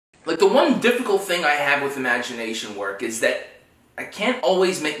Like, the one difficult thing I have with imagination work is that I can't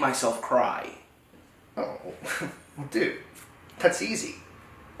always make myself cry. Oh, well, dude, that's easy.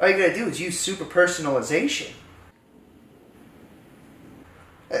 All you gotta do is use super personalization.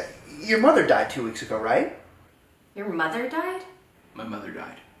 Your mother died 2 weeks ago, right? Your mother died? My mother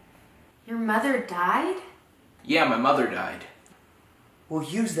died. Your mother died? Yeah, my mother died. Well,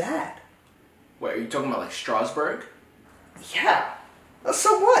 use that. What, are you talking about like Strasbourg? Yeah.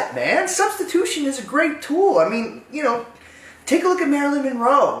 So what, man? Substitution is a great tool. I mean, you know, take a look at Marilyn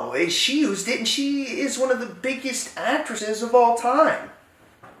Monroe. She used it, and she is one of the biggest actresses of all time.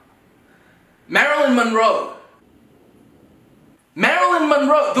 Marilyn Monroe. Marilyn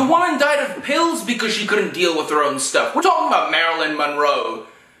Monroe. The woman died of pills because she couldn't deal with her own stuff. We're talking about Marilyn Monroe.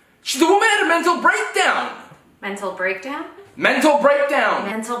 The woman had a mental breakdown. Mental breakdown? Mental breakdown.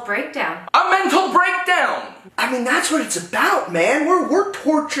 Mental breakdown. A mental breakdown. I mean, that's what it's about, man. We're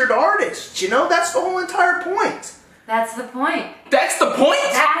tortured artists, you know? That's the whole entire point. That's the point. That's the point?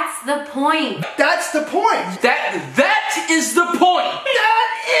 That's the point. That's the point. That is the point.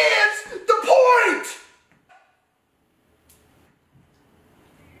 That is the point.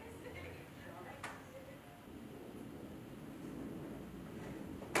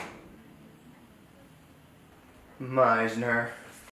 Meisner.